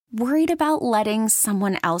Worried about letting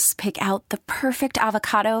someone else pick out the perfect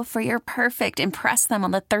avocado for your perfect impress them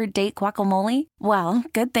on the third date guacamole? Well,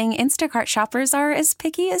 good thing Instacart shoppers are as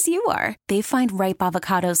picky as you are. They find ripe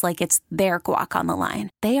avocados like it's their guac on the line.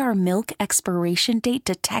 They are milk expiration date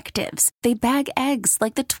detectives. They bag eggs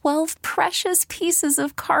like the 12 precious pieces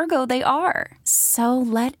of cargo they are. So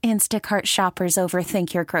let Instacart shoppers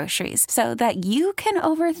overthink your groceries so that you can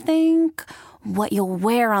overthink what you'll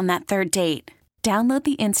wear on that third date. Download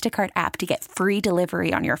the Instacart app to get free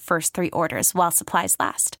delivery on your first 3 orders while supplies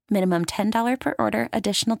last. Minimum $10 per order.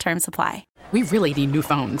 Additional terms apply. We really need new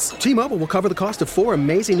phones. T-Mobile will cover the cost of 4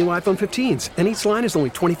 amazing new iPhone 15s, and each line is only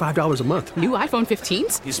 $25 a month. New iPhone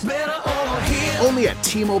 15s? It's better over here. Only at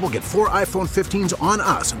T-Mobile, get 4 iPhone 15s on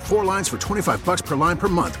us and 4 lines for $25 per line per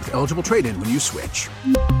month with eligible trade-in when you switch.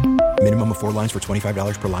 Minimum of 4 lines for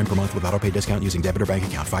 $25 per line per month with autopay discount using debit or bank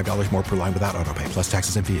account. $5 more per line without autopay, plus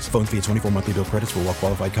taxes and fees. Phone fee at 24 monthly bill credits for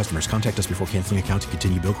well-qualified customers. Contact us before canceling account to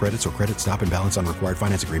continue bill credits or credit stop and balance on required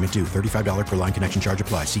finance agreement due. $35 per line connection charge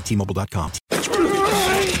applies. See T-Mobile.com.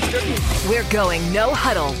 We're going No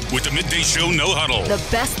Huddle. With the Midday Show No Huddle. The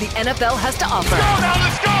best the NFL has to offer.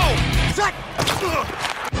 Let's go!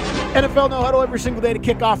 NFL No Huddle every single day to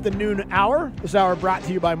kick off the noon hour. This hour brought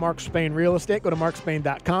to you by Mark Spain Real Estate. Go to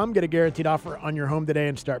markspain.com. Get a guaranteed offer on your home today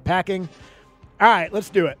and start packing. All right, let's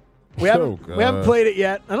do it. We haven't played it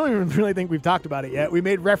yet. I don't even really think we've talked about it yet. We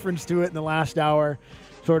made reference to it in the last hour,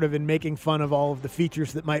 sort of in making fun of all of the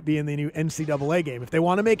features that might be in the new NCAA game. If they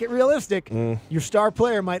want to make it realistic, your star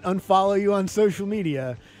player might unfollow you on social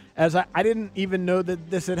media. As I didn't even know that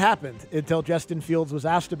this had happened until Justin Fields was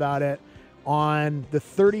asked about it on the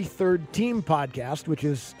 33rd Team podcast, which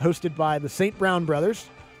is hosted by the St. Brown brothers,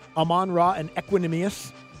 Amon-Ra and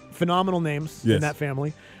Equanimous. Phenomenal names in that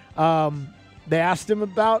family. They asked him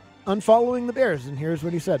about unfollowing the Bears, and here's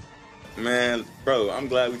what he said. Man, bro, I'm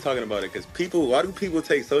glad we're talking about it, because why do people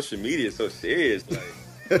take social media so serious?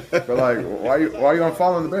 But like, why you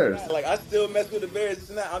unfollowing the Bears? Like, I still mess with the Bears. It's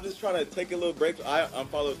not, I'm just trying to take a little break. I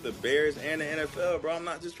unfollow the Bears and the NFL, bro. I'm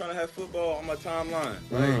not just trying to have football on my timeline.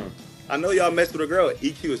 Like, I know y'all mess with a girl,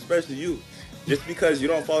 EQ, especially you. Just because you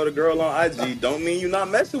don't follow the girl on IG don't mean you're not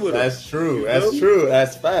messing with her. That's true. That's true.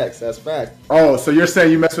 That's facts. That's facts. Oh, so you're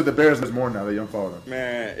saying you mess with the Bears more now that you unfollow them?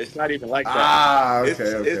 Man, it's not even like that.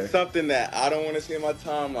 Okay. It's something that I don't want to see in my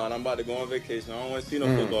timeline. I'm about to go on vacation. I don't want to see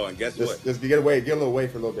no football. And guess what? Just get a little away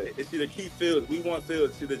for a little bit. It's either keep Fields. We want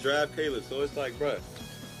Fields to the draft Caleb. So it's like, bro,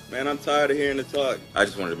 man, I'm tired of hearing the talk. I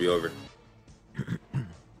just want it to be over.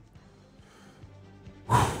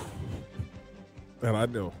 And I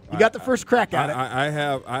know you got the first crack at it. I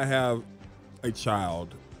have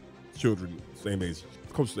children, same age,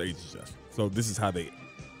 close to the age of Justin. So this is how they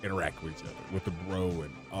interact with each other, with the bro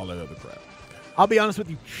and all that other crap. I'll be honest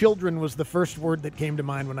with you, children was the first word that came to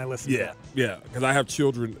mind when I listened to that. Yeah, because I have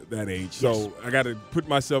children that age, so I got to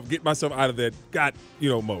get myself out of that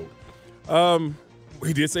mode.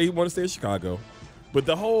 He did say he wanted to stay in Chicago, but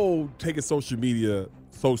the whole taking social media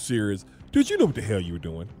so serious, dude, you know what the hell you were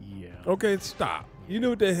doing. Yeah. Okay, stop. You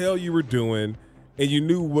knew what the hell you were doing, and you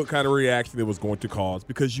knew what kind of reaction it was going to cause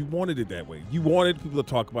because you wanted it that way. You wanted people to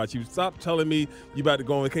talk about you. Stop telling me you about to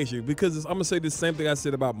go on vacation, because I'm going to say the same thing I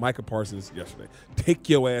said about Micah Parsons yesterday. Take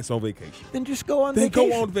your ass on vacation. Then just go on vacation. Then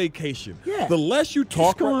go on vacation. Yeah. The less you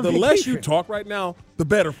talk right now, the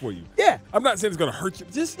better for you. Yeah. I'm not saying it's going to hurt you.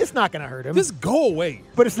 It's not going to hurt him. Just go away.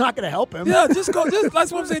 But it's not going to help him. Yeah, just go.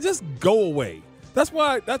 That's what I'm saying. Just go away. That's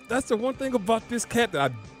why that's the one thing about this cat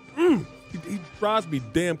that he drives me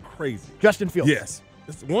damn crazy. Justin Fields. Yes.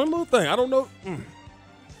 It's one little thing. I don't know.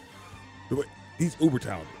 He's uber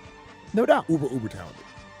talented. No doubt. Uber talented.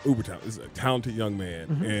 Uber talented. He's a talented young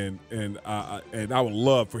man, and I would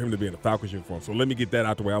love for him to be in a Falcons uniform. So let me get that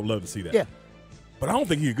out the way. I would love to see that. Yeah. But I don't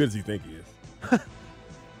think he's as good as he think he is.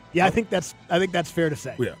 Yeah, I think that's fair to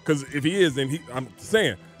say. Yeah, because if he is, then I'm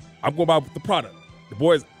saying I'm going by the product. The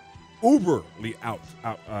boy is uberly out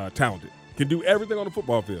talented. Can do everything on the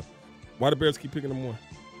football field. Why the Bears keep picking him more?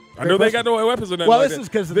 I know they got no weapons or nothing. Well, like this that. is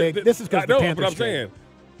because the Panthers. But I'm saying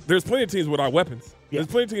there's plenty of teams without weapons. Yeah. There's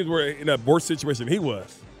plenty of teams where in a worse situation than he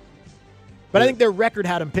was. But I think their record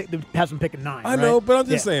has them picking 9. I know, but I'm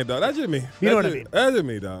just saying, dog. That's just me. You know what I mean? That's just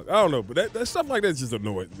me, dog. I don't know, but that stuff like that just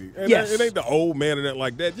annoys me. And yes. It ain't the old man or that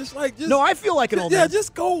like that. No, I feel like an old man. Yeah,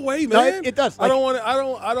 just go away, man. No, it does. I don't want.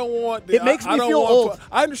 I don't want. It makes me feel old.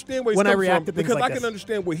 I understand where he's when coming I react from to things because like I can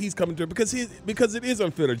understand where he's coming to because it is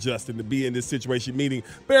unfair to Justin to be in this situation. Meaning,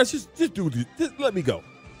 Bears, just do this. Just let me go.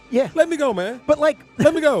 Yeah, let me go, man. But let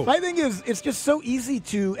me go. My thing is, it's just so easy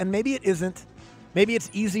to, and maybe it isn't. Maybe it's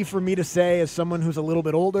easy for me to say as someone who's a little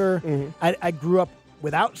bit older. I grew up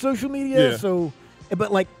without social media,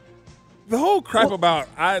 but The whole crap about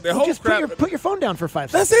just put your phone down for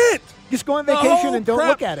 5 seconds. That's it. Just go on vacation and don't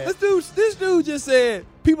look at it. This dude just said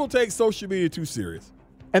people take social media too serious,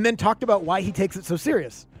 and then talked about why he takes it so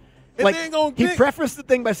serious. And he prefaced the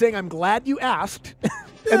thing by saying, "I'm glad you asked,"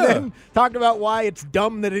 and then talked about why it's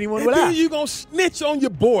dumb that anyone would ask. And then you gonna snitch on your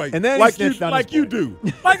boy, and then you do.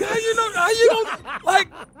 Like how you know? How you gonna like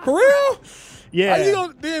for real? Yeah. How you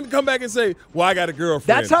gonna then come back and say, "Well, I got a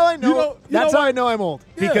girlfriend"? That's how I know. That's how I know I'm old,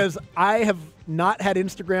 Yeah. because I have not had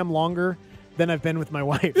Instagram longer than I've been with my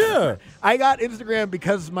wife. Yeah. I got Instagram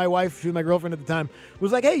because my wife, she was my girlfriend at the time,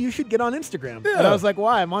 was like, "Hey, you should get on Instagram." Yeah. And I was like,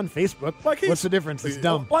 "Why? I'm on Facebook. What's the difference? It's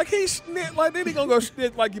dumb." Like he snitch. Like then he gonna go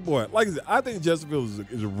snitch like your boy. Like I said, I think Justin Fields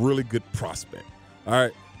is a really good prospect. All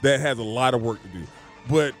right, that has a lot of work to do.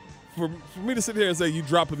 But for me to sit here and say you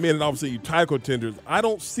drop him in and obviously you title contenders, I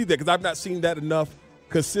don't see that because I've not seen that enough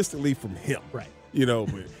consistently from him. Right. You know.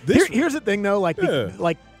 But Here's the thing, though. Like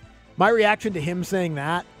my reaction to him saying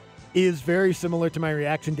that is very similar to my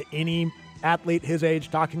reaction to any athlete his age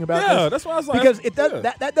talking about this. Yeah, that's why I was like, because it does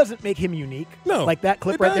that doesn't make him unique. No, like that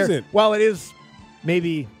clip it right there. doesn't. While it is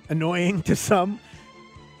maybe annoying to some,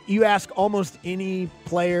 you ask almost any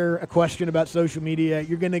player a question about social media,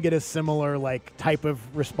 you're going to get a similar type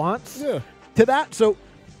of response to that. So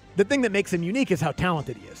the thing that makes him unique is how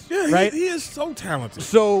talented he is. Yeah, right? he is so talented.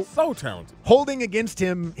 So talented. Holding against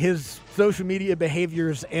him his social media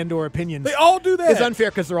behaviors and or opinions, they all do that. Is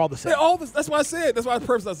unfair because they're all the same. That's why I said. That's why the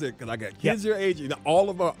purpose I said, because I got kids your age, and all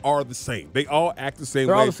of them are the same. They all act the same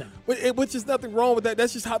They're way. all the same. Which is nothing wrong with that.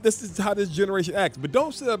 That's just how this generation acts. But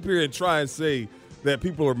don't sit up here and try and say that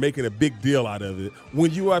people are making a big deal out of it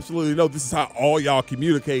when you absolutely know this is how all y'all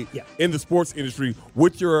communicate in the sports industry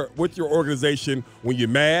with your organization. When you're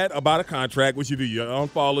mad about a contract, what you do, you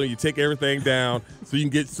unfollow, you take everything down so you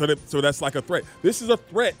can get so that's like a threat. This is a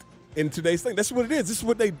threat in today's thing. That's what it is.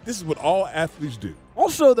 This is what all athletes do.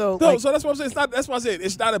 Also, though, so that's what I'm saying. That's why I said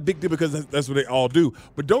it's not a big deal because that's what they all do.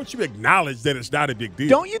 But don't you acknowledge that it's not a big deal?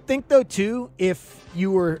 Don't you think though too, if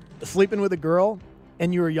you were sleeping with a girl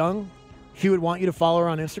and you were young, she would want you to follow her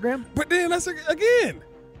on Instagram? But then that's again.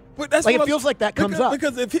 But that's it feels like that comes up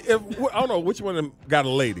because if I don't know which one of them got a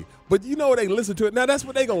lady, but you know they listen to it now. That's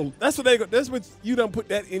what you done put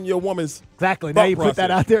that in your woman's exactly. Now you put that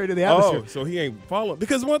out there into the atmosphere. Oh, so he ain't following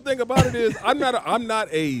because one thing about it is I'm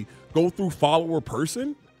not a go through follower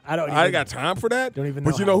person. I ain't got time for that. Don't even know.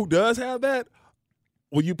 But you know who does have that?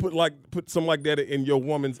 Well, you put something like that in your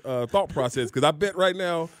woman's thought process, because I bet right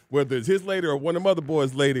now, whether it's his lady or one of them other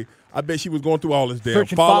boys' lady, I bet she was going through all this damn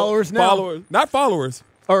followers now. Followers, not followers,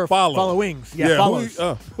 or followings. Yeah, followers.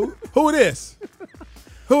 Who it is?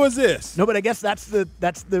 Who is this? No, but I guess that's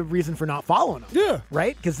the reason for not following them. Yeah,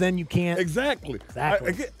 right. Because then you can't exactly.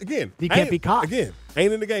 Again, you can't be caught. Again,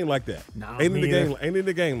 ain't in the game like that. No, ain't in the game. Ain't in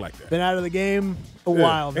the game like that. Been out of the game a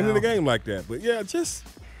while now. Ain't in the game like that. But yeah, just.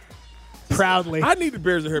 Proudly. I need the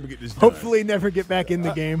Bears of Herbert to get this done. Hopefully never get back in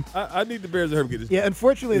the game. I need the Bears of Herbert to get this done. Yeah,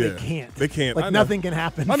 unfortunately they can't. They can't. Nothing can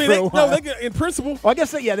happen. I mean, they can, in principle. Well, I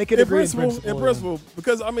guess that, they could agree in principle.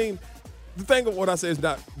 Because, I mean, the thing of what I say is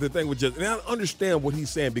not the thing with just, and I understand what he's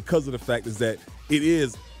saying because of the fact is that it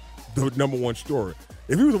is the number one story.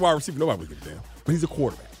 If he was a wide receiver, nobody would give a damn. But he's a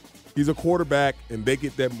quarterback. He's a quarterback, and they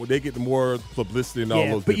get the more publicity and all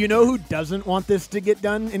those. But you know who doesn't want this to get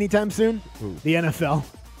done anytime soon? Who? The NFL.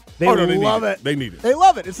 They love it. They need it. They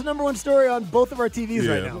love it. It's the number one story on both of our TVs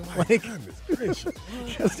right now.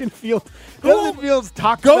 Justin Fields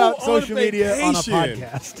talks about social media on a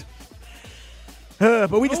podcast.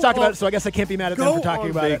 But we just talked about it, so I guess I can't be mad at them for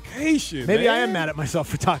talking about it. Maybe I am mad at myself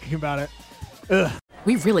for talking about it. Ugh.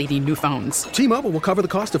 We really need new phones. T-Mobile will cover the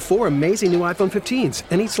cost of 4 amazing new iPhone 15s,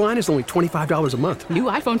 and each line is only $25 a month. New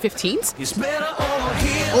iPhone 15s? It's better over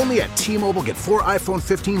here. Only at T-Mobile, get 4 iPhone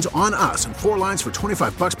 15s on us and 4 lines for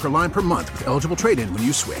 $25 per line per month with eligible trade-in when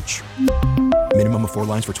you switch. Minimum of 4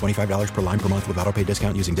 lines for $25 per line per month with autopay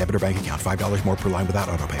discount using debit or bank account. $5 more per line without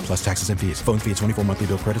autopay, plus taxes and fees. Phone fee at 24 monthly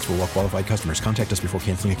bill credits for well-qualified customers. Contact us before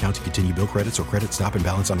canceling account to continue bill credits or credit stop and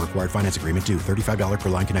balance on required finance agreement due. $35 per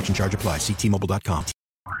line connection charge applies. See T-Mobile.com.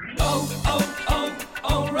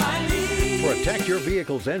 O'Reilly. Protect your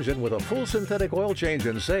vehicle's engine with a full synthetic oil change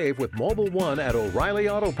and save with Mobile One at O'Reilly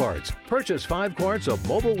Auto Parts. Purchase 5 quarts of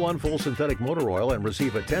Mobile One full synthetic motor oil and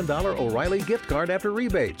receive a $10 O'Reilly gift card after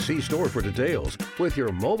rebate. See store for details. With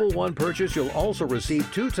your Mobile One purchase, you'll also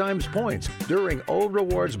receive 2 times points during O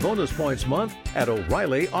Rewards Bonus Points Month at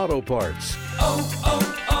O'Reilly Auto Parts.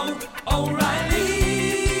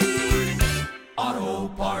 O'Reilly Auto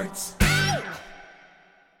Parts.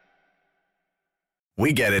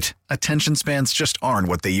 We get it. Attention spans just aren't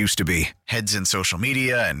what they used to be. Heads in social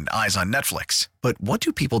media and eyes on Netflix. But what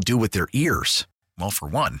do people do with their ears? Well, for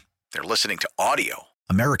one, they're listening to audio.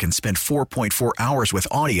 Americans spend 4.4 hours with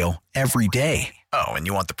audio every day. Oh, and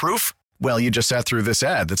you want the proof? Well, you just sat through this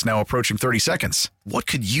ad that's now approaching 30 seconds. What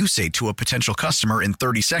could you say to a potential customer in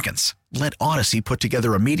 30 seconds? Let Odyssey put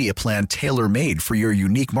together a media plan tailor-made for your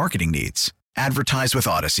unique marketing needs. Advertise with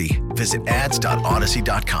Odyssey. Visit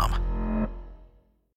ads.odyssey.com.